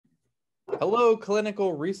Hello,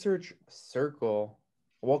 Clinical Research Circle.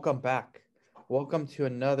 Welcome back. Welcome to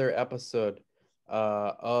another episode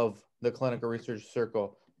of the Clinical Research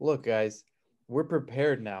Circle. Look, guys, we're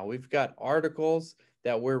prepared now. We've got articles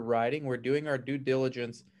that we're writing. We're doing our due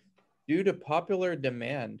diligence due to popular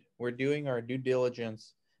demand. We're doing our due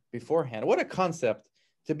diligence beforehand. What a concept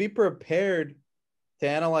to be prepared to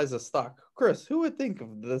analyze a stock. Chris, who would think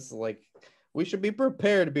of this? Like, we should be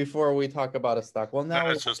prepared before we talk about a stock. Well, now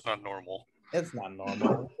That's just not normal. it's not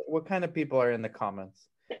normal. What kind of people are in the comments?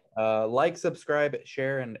 Like, subscribe,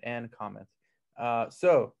 share, and comment.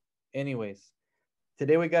 So, anyways,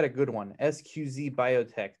 today we got a good one. SQZ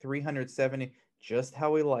Biotech, 370, just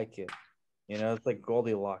how we like it. You know, it's like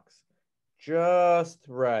Goldilocks. Just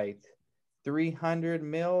right. 300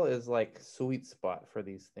 mil is like sweet spot for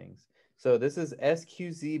these things. So this is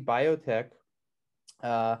SQZ Biotech.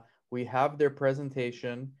 We have their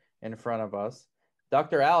presentation in front of us.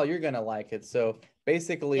 Dr. Al, you're going to like it. So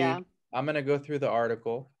basically, I'm going to go through the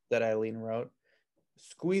article that Eileen wrote.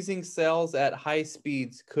 Squeezing cells at high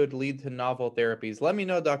speeds could lead to novel therapies. Let me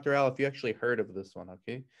know, Dr. Al, if you actually heard of this one,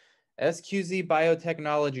 okay? SQZ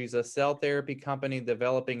Biotechnologies, a cell therapy company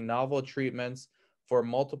developing novel treatments for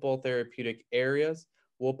multiple therapeutic areas,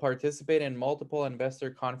 will participate in multiple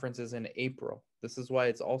investor conferences in April. This is why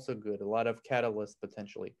it's also good. A lot of catalysts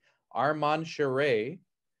potentially. Armand Charret,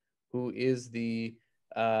 who is the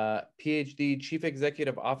PhD Chief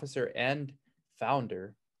Executive Officer and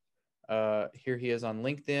founder. Here he is on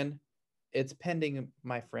LinkedIn. It's pending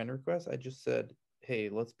my friend request. I just said, hey,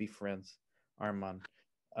 let's be friends, Armand.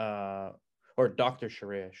 Or Dr.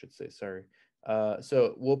 Charret, I should say, sorry.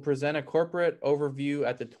 So we'll present a corporate overview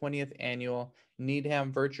at the 20th Annual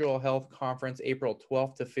Needham Virtual Health Conference, April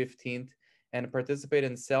 12th to 15th, and participate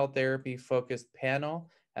in cell therapy-focused panel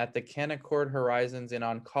at the Canaccord Horizons in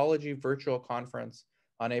Oncology Virtual Conference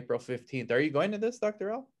on April 15th. Are you going to this,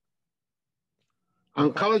 Dr. L?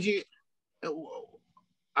 Oncology,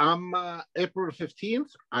 I'm April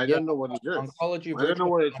 15th. I don't know what it is. Oncology I don't know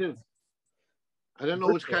what it is. I don't know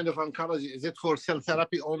virtual. Which kind of oncology. Is it for cell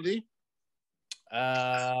therapy only?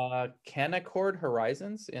 Canaccord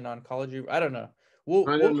Horizons in oncology. I don't know. We'll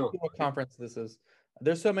see what conference this is.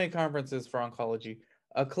 There's so many conferences for oncology.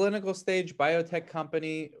 A clinical stage biotech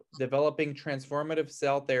company developing transformative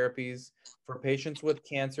cell therapies for patients with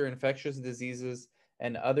cancer, infectious diseases,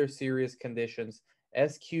 and other serious conditions.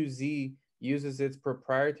 SQZ uses its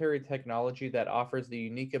proprietary technology that offers the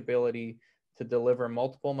unique ability to deliver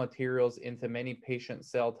multiple materials into many patient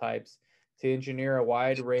cell types to engineer a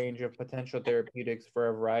wide range of potential therapeutics for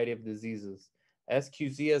a variety of diseases.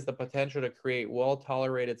 SQZ has the potential to create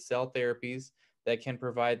well-tolerated cell therapies that can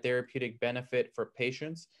provide therapeutic benefit for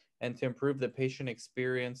patients and to improve the patient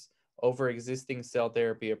experience over existing cell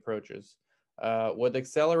therapy approaches. With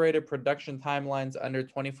accelerated production timelines under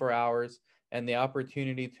 24 hours and the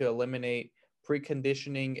opportunity to eliminate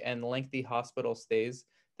preconditioning and lengthy hospital stays,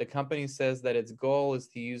 the company says that its goal is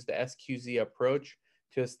to use the SQZ approach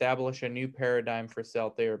to establish a new paradigm for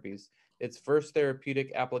cell therapies. Its first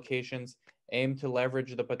therapeutic applications aim to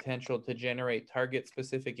leverage the potential to generate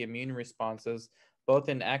target-specific immune responses, both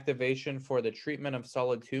in activation for the treatment of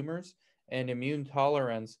solid tumors and immune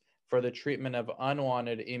tolerance for the treatment of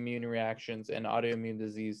unwanted immune reactions and autoimmune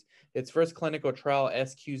disease. Its first clinical trial,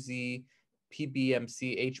 SQZ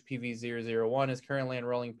PBMC HPV-001, is currently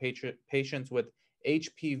enrolling patients with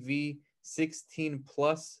HPV 16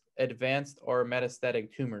 plus advanced or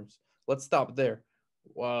metastatic tumors. Let's stop there.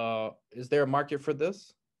 Is there a market for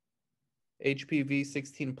this? HPV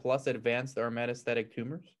 16 plus advanced or metastatic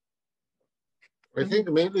tumors? I think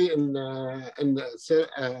maybe in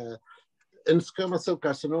squamous cell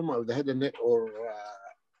carcinoma of the head and neck, or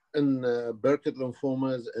in Burkitt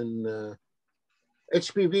lymphomas, and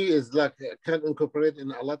HPV is like can incorporate in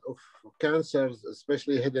a lot of cancers,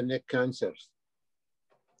 especially head and neck cancers.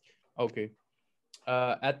 Okay.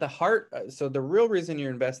 At the heart, so the real reason you're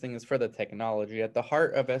investing is for the technology. At the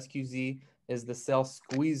heart of SQZ is the cell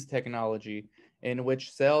squeeze technology, in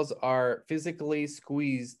which cells are physically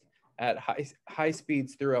squeezed at high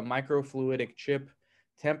speeds through a microfluidic chip,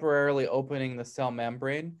 temporarily opening the cell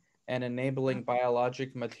membrane and enabling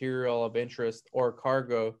biologic material of interest or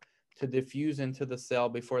cargo to diffuse into the cell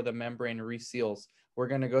before the membrane reseals. We're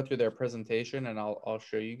going to go through their presentation and I'll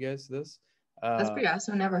show you guys this. That's pretty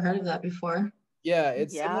awesome. Never heard of that before. Yeah,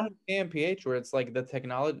 it's similar to KMPH, where it's like the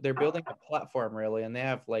technology, they're building a platform really, and they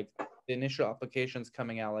have like the initial applications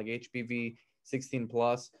coming out, like HPV 16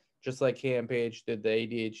 plus, just like KMPH did the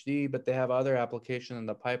ADHD, but they have other applications in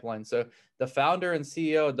the pipeline. So the founder and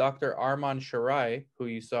CEO, Dr. Armand Charret, who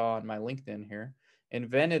you saw on my LinkedIn here,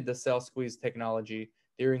 invented the cell squeeze technology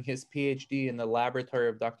during his PhD in the laboratory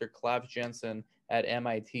of Dr. Klaus Jensen at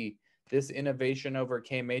MIT. This innovation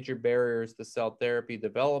overcame major barriers to cell therapy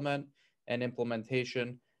development and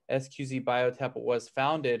implementation. SQZ Biotech was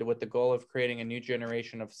founded with the goal of creating a new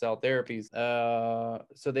generation of cell therapies.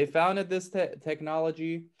 So they founded this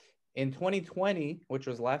technology in 2020, which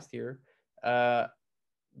was last year.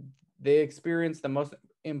 They experienced the most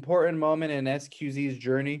important moment in SQZ's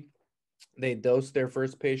journey. They dosed their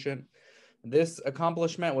first patient. This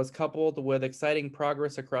accomplishment was coupled with exciting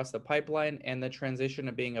progress across the pipeline and the transition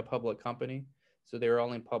of being a public company. So they were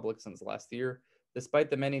only public since last year. Despite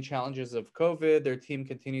the many challenges of COVID, their team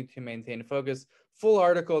continued to maintain focus. Full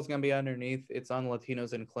article is going to be underneath. It's on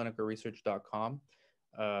latinosinclinicalresearch.com.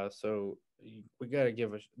 So we got to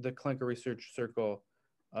give the Clinical Research Circle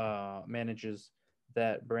manages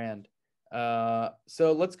that brand.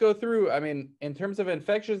 So let's go through, I mean, in terms of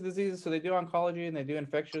infectious diseases, so they do oncology and they do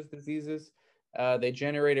infectious diseases. They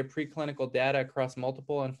generated preclinical data across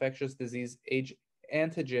multiple infectious disease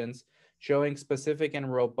antigens showing specific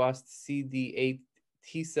and robust CD8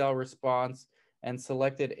 T cell response and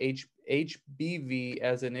selected HBV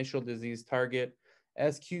as initial disease target.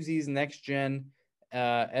 SQZ's next-gen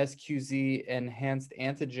SQZ enhanced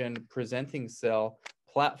antigen presenting cell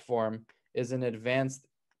platform is an advanced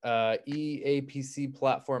EAPC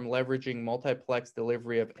platform leveraging multiplex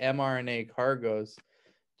delivery of mRNA cargoes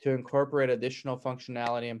to incorporate additional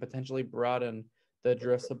functionality and potentially broaden the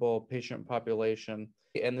addressable patient population.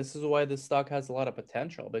 And this is why this stock has a lot of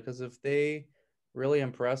potential, because if they really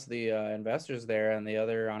impress the investors there and the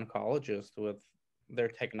other oncologists with their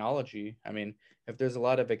technology, I mean, if there's a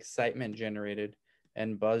lot of excitement generated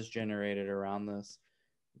and buzz generated around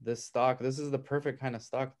this stock, this is the perfect kind of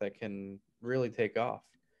stock that can really take off.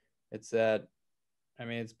 It's at, I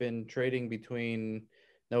mean, it's been trading between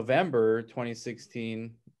November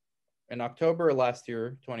 2016 and October last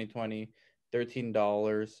year, 2020,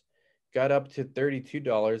 $13, got up to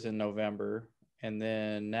 $32 in November, and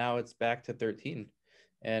then now it's back to 13,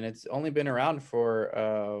 and it's only been around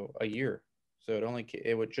for a year. So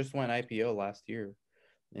it just went IPO last year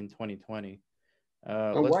in 2020.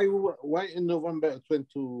 Why in November it went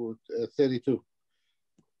to 32?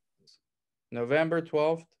 November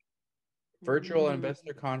 12th, Virtual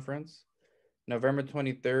Investor Conference. November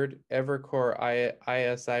 23rd, Evercore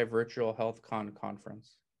ISI Virtual Health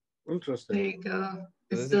Conference. Interesting. There you go.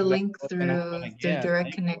 It's the link through the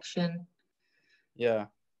direct connection. Yeah.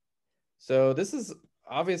 So this is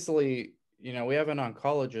obviously, you know, we have an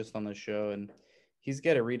oncologist on the show, and he's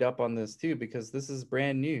got to read up on this too, because this is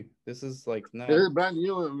brand new. This is like not... It is brand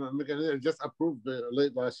new. Just approved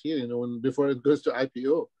late last year, you know, before it goes to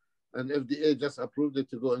IPO. And FDA just approved it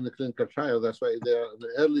to go in the clinical trial. That's why they are in the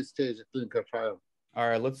early stage of clinical trial. All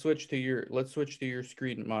right, let's switch to your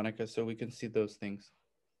screen, Monica, so we can see those things.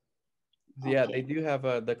 Okay. Yeah, they do have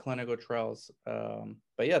the clinical trials.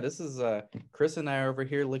 But yeah, this is Chris and I are over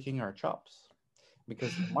here licking our chops,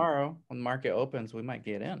 because tomorrow when the market opens, we might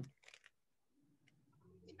get in.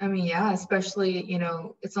 I mean, yeah, especially, you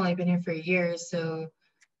know, it's only been here for years, so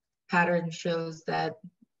pattern shows that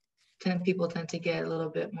people tend to get a little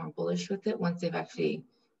bit more bullish with it once they've actually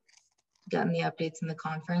gotten the updates in the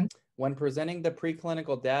conference. When presenting the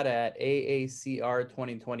preclinical data at AACR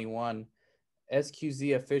 2021,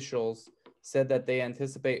 SQZ officials said that they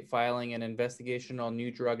anticipate filing an investigational new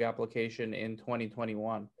drug application in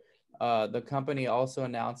 2021. The company also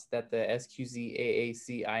announced that the SQZ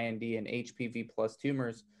AAC IND in HPV plus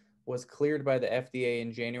tumors was cleared by the FDA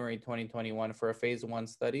in January 2021 for a phase 1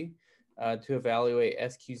 study to evaluate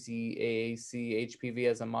SQZ AAC HPV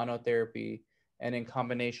as a monotherapy and in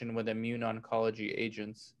combination with immune oncology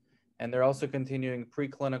agents. And they're also continuing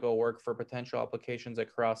preclinical work for potential applications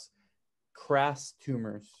across KRAS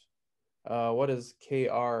tumors. What is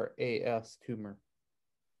KRAS tumor?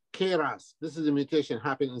 KRAS. This is a mutation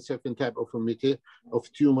happening in certain type of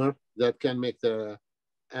tumor that can make the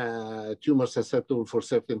tumor susceptible for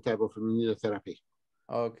certain type of immunotherapy.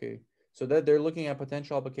 Okay, so that they're looking at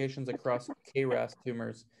potential applications across KRAS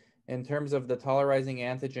tumors. In terms of the tolerizing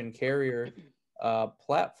antigen carrier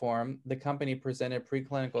platform, the company presented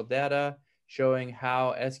preclinical data showing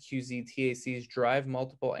how SQZ TACs drive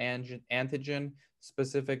multiple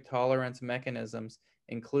antigen-specific tolerance mechanisms,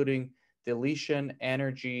 including deletion,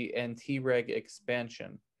 energy, and Treg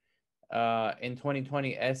expansion. In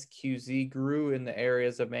 2020, SQZ grew in the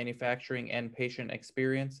areas of manufacturing and patient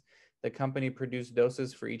experience. The company produced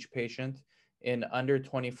doses for each patient in under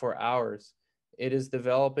 24 hours. It is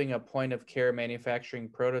developing a point-of-care manufacturing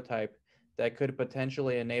prototype that could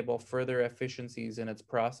potentially enable further efficiencies in its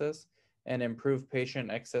process and improve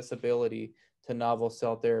patient accessibility to novel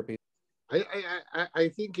cell therapies. I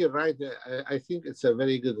think you're right. I think it's a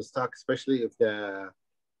very good stock, especially if the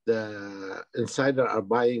insider are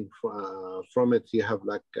buying from it. You have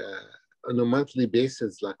like on a monthly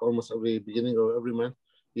basis, like almost every beginning of every month,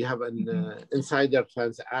 you have an insider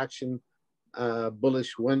transaction,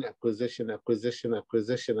 bullish one acquisition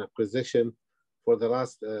for the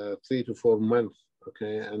last 3 to 4 months.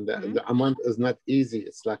 Okay, and the amount is not easy.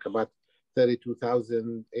 It's like about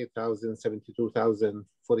 32,000, 8,000, 72,000,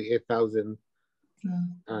 48,000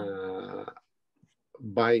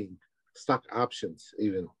 buying stock options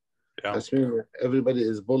even. Yeah. I mean, everybody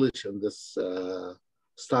is bullish on this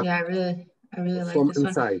stock. Yeah, I really like from this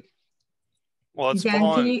inside. Well, it's Dan,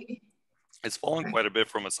 fallen. It's fallen quite a bit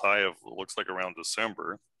from its high of looks like around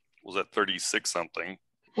December. It was at 36 something.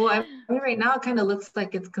 Well, I mean, right now it kind of looks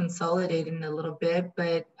like it's consolidating a little bit,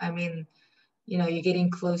 but I mean, you know, you're getting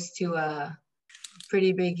close to a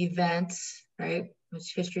pretty big event, right?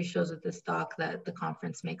 Which history shows with the stock that the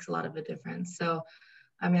conference makes a lot of a difference. So,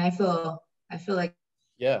 I mean, I feel like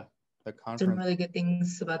the conference, some really good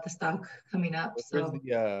things about the stock coming up. Here's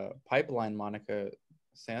the pipeline Monica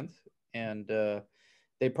sent, and they're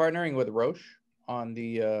partnering with Roche on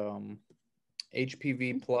the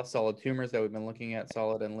HPV plus solid tumors that we've been looking at,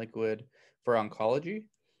 solid and liquid, for oncology.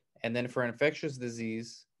 And then for infectious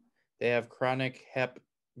disease, they have chronic hep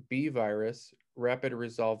B virus, rapid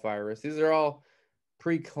resolve virus. These are all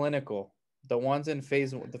preclinical. The ones in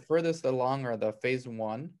phase one, the furthest along are the phase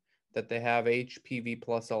 1 that they have HPV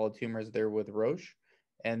plus solid tumors there with Roche.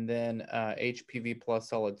 And then HPV plus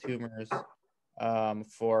solid tumors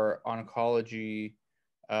for oncology,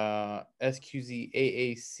 SQZ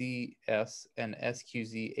AACS and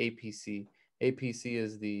SQZ APC. APC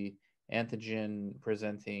is the antigen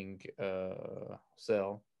presenting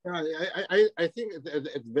cell. I think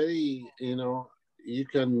it's very, you know, you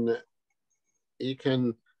can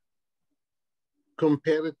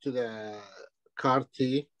compare it to the CAR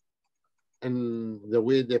T and the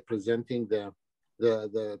way they're presenting the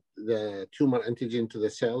tumor antigen to the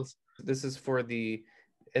cells. This is for the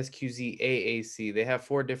SQZ AAC. They have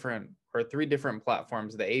 3 different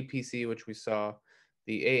platforms: the APC, which we saw,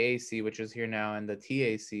 the AAC, which is here now, and the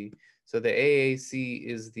TAC. So the AAC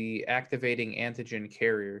is the activating antigen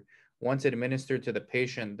carrier. Once administered to the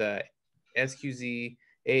patient, the SQZ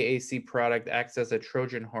AAC product acts as a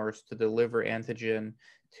Trojan horse to deliver antigen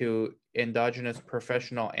to endogenous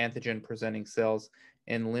professional antigen presenting cells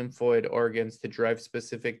in lymphoid organs to drive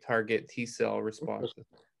specific target T cell responses.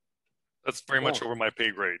 That's very much over my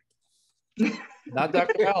pay grade. Not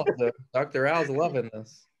Dr. Al. Dr. Al's loving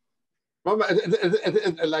this. Mama,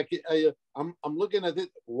 like I'm looking at it.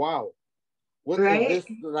 Wow, what is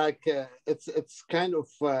this? Like it's kind of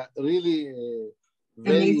really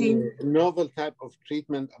very novel type of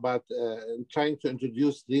treatment about trying to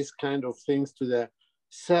introduce these kind of things to the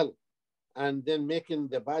cell, and then making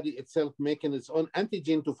the body itself making its own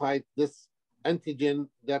antigen to fight this antigen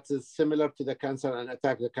that is similar to the cancer and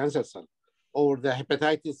attack the cancer cell, or the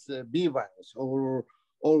hepatitis B virus, or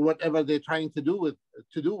whatever they're trying to do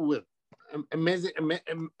with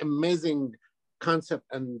amazing concept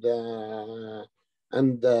and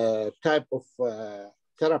type of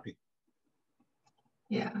therapy.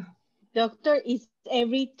 Yeah. Doctor, is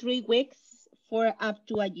every 3 weeks for up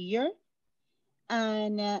to a year,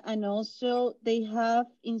 and also they have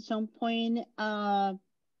in some point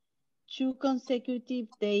 2 consecutive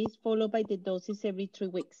days followed by the doses every 3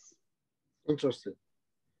 weeks. Interesting.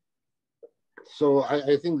 So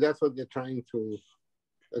I think that's what they're trying to.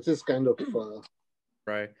 It is kind of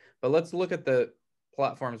right. But let's look at the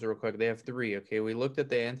platforms real quick. They have 3. Okay, we looked at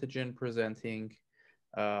the antigen presenting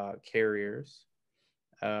carriers.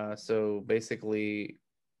 So basically,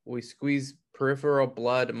 we squeeze peripheral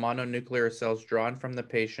blood mononuclear cells drawn from the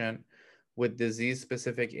patient with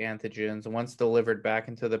disease-specific antigens. Once delivered back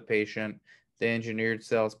into the patient, the engineered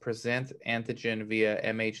cells present antigen via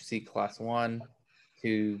MHC class 1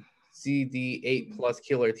 to CD8 plus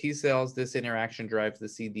killer T cells. This interaction drives the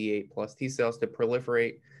CD8 plus T cells to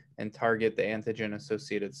proliferate and target the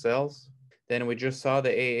antigen-associated cells. Then we just saw the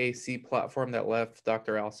AAC platform that left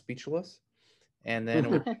Dr. Al speechless. And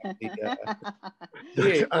then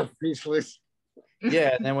I'm speechless.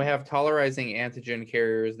 Yeah, and then we have tolerizing antigen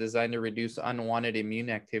carriers designed to reduce unwanted immune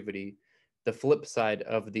activity. The flip side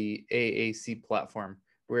of the AAC platform,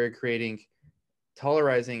 we're creating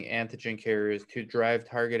tolerizing antigen carriers to drive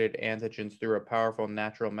targeted antigens through a powerful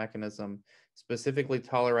natural mechanism, specifically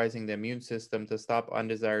tolerizing the immune system to stop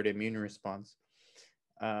undesired immune response.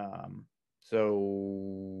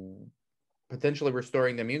 So potentially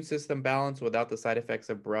restoring the immune system balance without the side effects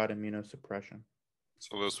of broad immunosuppression.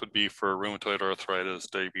 So this would be for rheumatoid arthritis,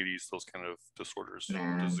 diabetes, those kind of disorders,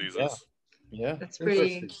 diseases. Yeah, that's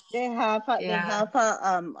pretty. They have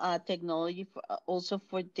a technology for, also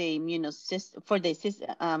for the immune system, for the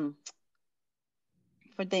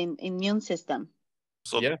immune system.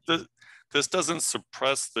 So this doesn't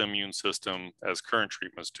suppress the immune system as current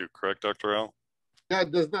treatments do, correct, Dr. Al? No,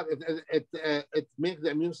 it does not. It makes the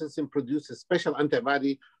immune system produce a special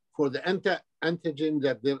antibody for the antigen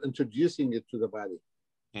that they're introducing it to the body.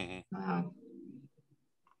 Wow.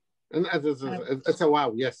 And it's a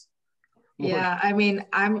wow, yes. Yeah, I mean,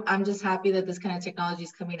 I'm just happy that this kind of technology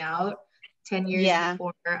is coming out 10 years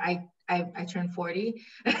before I turned 40.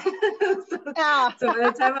 So by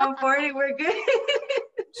the time I'm 40, we're good.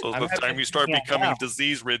 So by the time you start becoming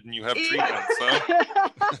disease-ridden, you have treatments,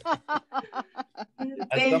 huh?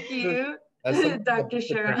 Thank you, Dr.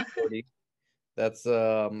 Sharon. That's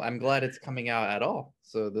I'm glad it's coming out at all.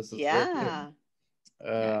 So this is very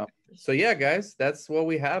good. So yeah, guys, that's what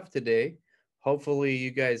we have today. Hopefully you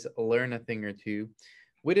guys learn a thing or two.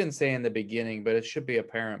 We didn't say in the beginning, but it should be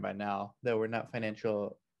apparent by now that we're not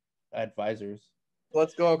financial advisors.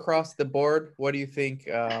 Let's go across the board. What do you think,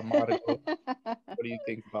 Monica? What do you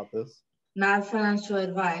think about this? Not financial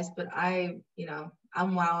advice, but I'm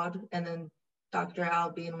wowed, and then Dr.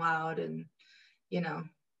 Al being wowed, and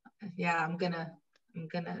I'm gonna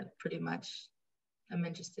pretty much, I'm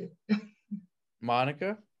interested.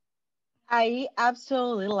 Monica? I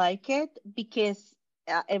absolutely like it because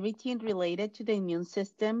everything related to the immune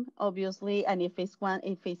system, obviously, and if it's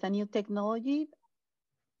a new technology,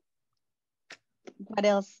 what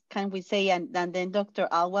else can we say? And then Dr.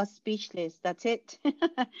 Al was speechless. That's it.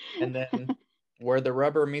 And then where the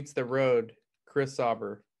rubber meets the road, Chris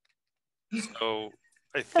Sauber. So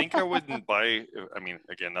I think I wouldn't buy, I mean,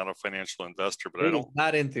 again, not a financial investor, but I don't.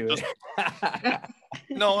 Not into it.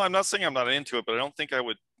 No, I'm not saying I'm not into it, but I don't think I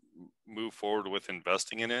would move forward with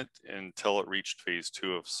investing in it until it reached phase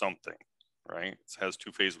 2 of something, right? It has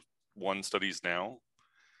 2 phase 1 studies now.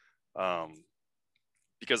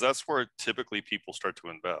 Because that's where typically people start to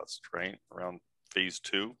invest, right? Around phase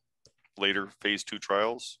 2, later phase 2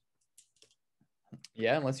 trials.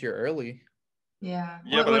 Yeah, unless you're early. Yeah.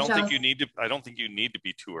 Yeah, but I don't think you need to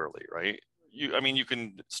be too early, right? You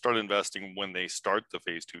can start investing when they start the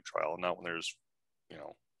phase 2 trial, not when there's,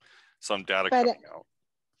 some data coming out.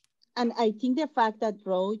 And I think the fact that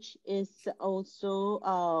Roche is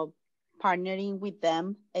also partnering with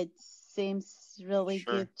them, it seems really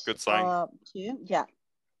good. Good sign. Too. Yeah.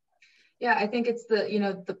 Yeah, I think it's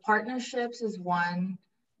the partnerships is one,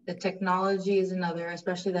 the technology is another,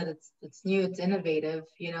 especially that it's new, it's innovative,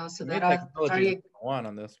 so that already one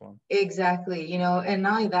on this one. Exactly, and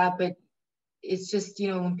not only that, but it's just,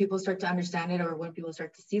 when people start to understand it, or when people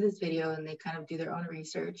start to see this video and they kind of do their own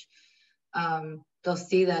research, they'll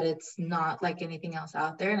see that it's not like anything else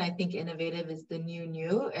out there. And I think innovative is the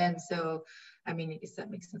new. And so, I mean, I guess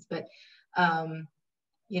that makes sense, but,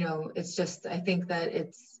 it's just, I think that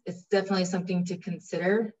it's definitely something to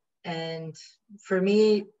consider. And for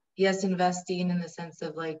me, yes, investing in the sense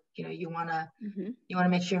of like, you want to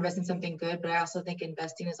make sure you invest in something good, but I also think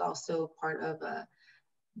investing is also part of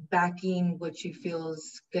backing what you feel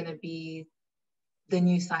is going to be the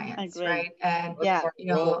new science, right? And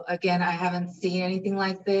again, I haven't seen anything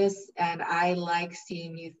like this, and I like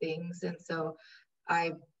seeing new things, and so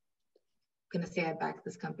I'm gonna say I back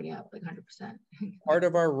this company up like 100%. Part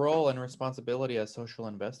of our role and responsibility as social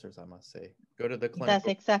investors, I must say. Go to the clinical. That's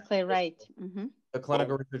exactly right. The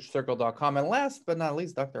clinicalresearchcircle.com, and last but not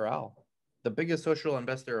least, Dr. Al, the biggest social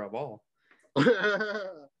investor of all.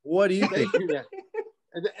 What do you think?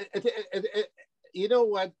 You know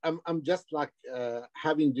what? I'm just like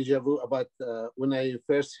having deja vu about when I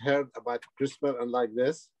first heard about CRISPR and like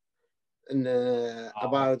this, and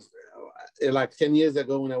about like 10 years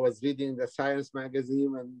ago when I was reading the Science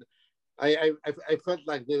magazine, and I felt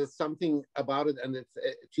like there's something about it, and it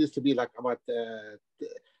used to be like about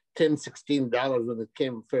 $10-16 when it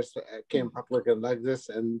came public and like this,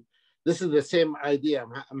 and this is the same idea.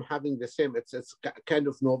 I'm having the same. It's kind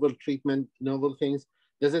of novel treatment, novel things.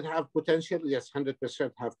 Does it have potential? Yes,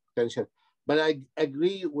 100% have potential. But I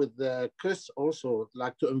agree with Chris also,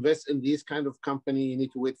 like to invest in these kind of company, you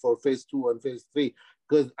need to wait for phase 2 and phase 3,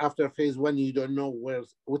 because after phase 1, you don't know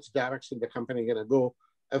which direction the company gonna go.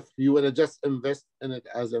 If you wanna just invest in it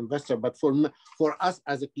as an investor, but for us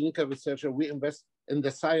as a clinical researcher, we invest in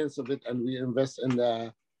the science of it, and we invest in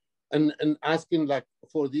the and asking like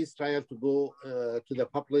for these trials to go to the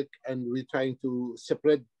public, and we're trying to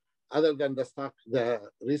spread other than the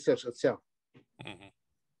research itself.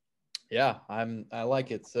 Yeah, I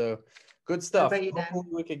like it. So good stuff. Hopefully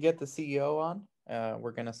we could get the CEO on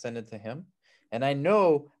We're gonna send it to him. And I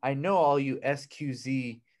know all you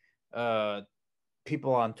SQZ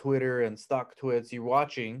people on Twitter and stock twits, you're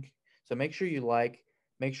watching. So make sure you like,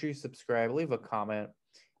 make sure you subscribe, leave a comment.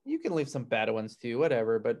 You can leave some bad ones too,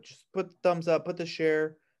 whatever, but just put the thumbs up, put the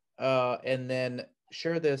share, and then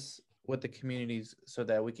share this with the communities so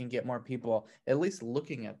that we can get more people at least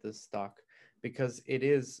looking at this stock, because it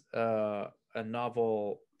is a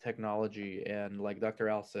novel technology. And like Dr.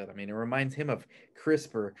 Al said, I mean, it reminds him of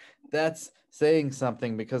CRISPR. That's saying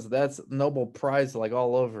something, because that's Nobel Prize like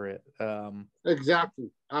all over it. Exactly.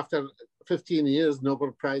 After 15 years,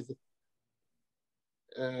 Nobel Prize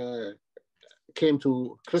came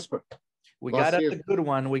to CRISPR. We got us a good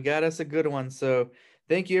one. We got us a good one. So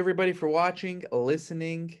thank you everybody for watching,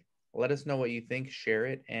 listening. Let us know what you think, share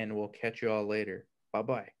it, and we'll catch you all later.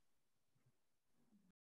 Bye-bye.